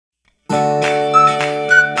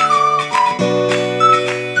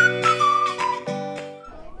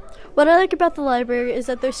What I like about the library is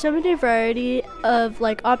that there's so many variety of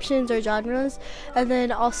like options or genres, and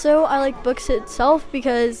then also I like books itself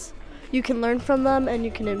because you can learn from them and you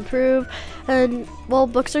can improve, and well,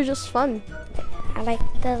 books are just fun. I like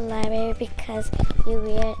the library because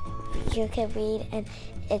you can read and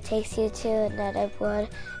it takes you to another world,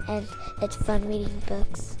 and it's fun reading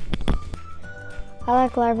books. I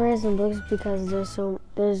like libraries and books because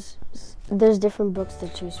there's different books to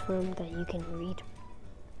choose from that you can read.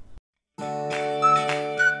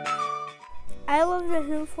 I love the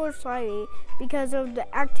Hill Forest Library because of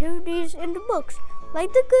the activities in the books,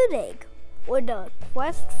 like the Good Egg or the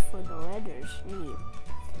Quest for the Letter C.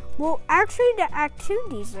 Well, actually, the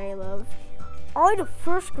activities I love are the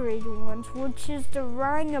first grade ones, which is the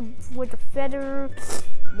riding with the feather,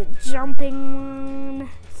 the jumping one,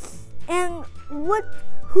 and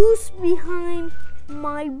who's behind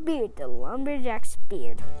my beard, the lumberjack's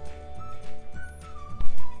beard.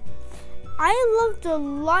 I love the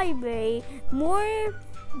library more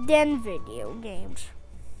than video games.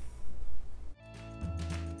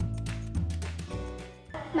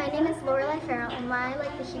 My name is Lorelei Farrell, and why I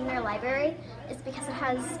like the Huebner Library is because it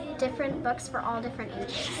has different books for all different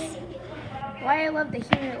ages. Why I love the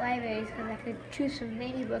Huebner Library is because I could choose from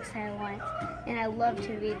many books I want, and I love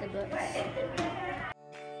to read the books.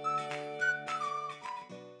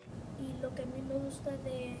 Y lo que a mí me gusta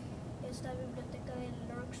de esta biblioteca de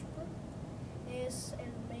Larkspur es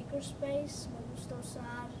el makerspace. Me gusta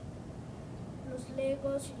usar los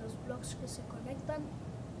legos y los blocks que se conectan.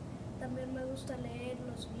 También me gusta leer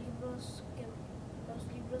los libros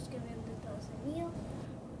que ven detrás de mí.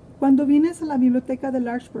 Cuando vienes a la biblioteca de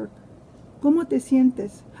Larkspur, ¿cómo te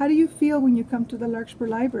sientes? How do you feel when you come to the Larkspur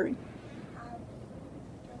Library?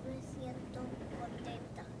 Yo me siento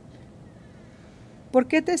contenta ¿Por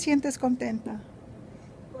qué te sientes contenta?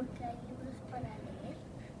 porque hay libros para leer.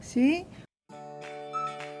 ¿Sí?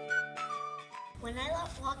 When I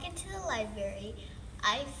walk into the library,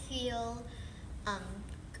 I feel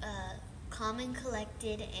calm and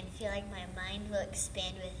collected and feel like my mind will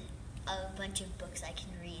expand with a bunch of books I can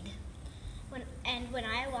read. When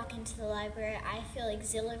I walk into the library, I feel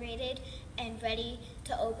exhilarated and ready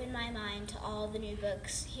to open my mind to all the new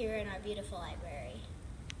books here in our beautiful library.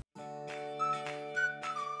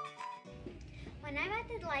 When I'm at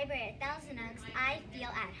the library at Thousand Oaks, I feel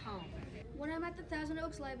at home. When I'm at the Thousand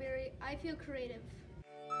Oaks Library, I feel creative.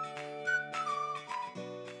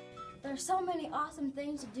 There's so many awesome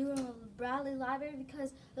things to do in the Bradley Library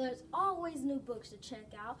because there's always new books to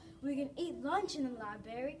check out. We can eat lunch in the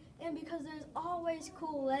library, and because there's always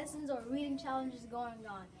cool lessons or reading challenges going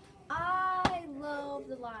on. I love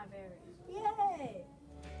the library. Yay!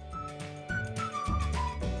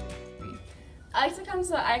 I like to come to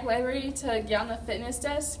the Ike Library to get on the fitness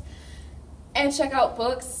desk and check out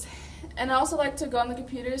books. And I also like to go on the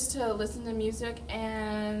computers to listen to music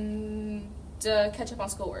and to catch up on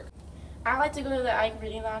schoolwork. I like to go to the Ike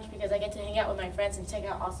Reading Lounge because I get to hang out with my friends and check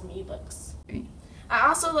out awesome ebooks. I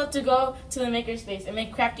also love to go to the makerspace and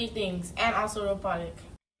make crafty things, and also robotic.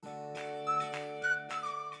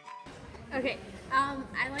 Okay,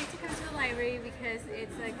 I like to come to the library because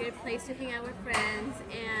it's a good place to hang out with friends,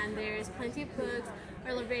 and there's plenty of books.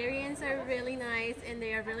 Our librarians are really nice and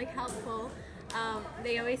they are really helpful.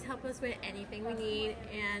 They always help us with anything we need,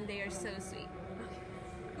 and they are so sweet.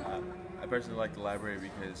 I personally like the library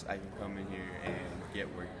because I can come in here and get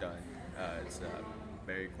work done. It's a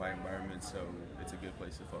very quiet environment, so it's a good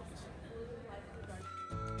place to focus.